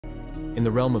In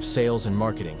the realm of sales and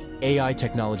marketing, AI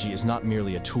technology is not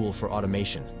merely a tool for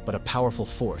automation, but a powerful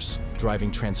force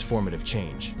driving transformative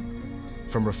change.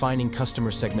 From refining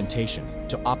customer segmentation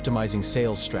to optimizing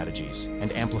sales strategies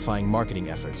and amplifying marketing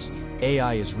efforts,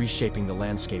 AI is reshaping the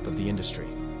landscape of the industry.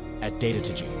 At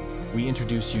Datategy, we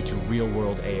introduce you to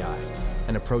real-world AI,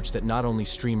 an approach that not only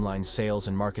streamlines sales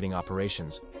and marketing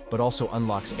operations, but also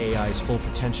unlocks AI's full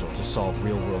potential to solve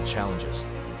real-world challenges.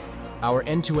 Our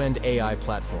end-to-end AI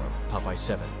platform, Popeye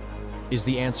 7, is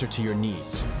the answer to your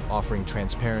needs, offering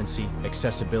transparency,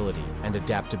 accessibility, and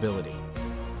adaptability.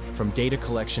 From data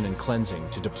collection and cleansing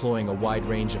to deploying a wide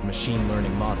range of machine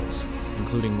learning models,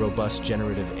 including robust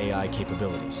generative AI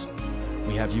capabilities,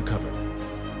 we have you covered.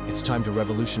 It's time to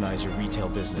revolutionize your retail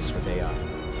business with AI.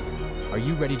 Are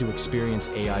you ready to experience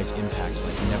AI's impact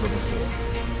like never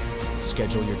before?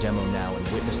 Schedule your demo now and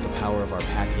witness the power of our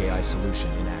Pack AI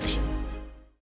solution in action.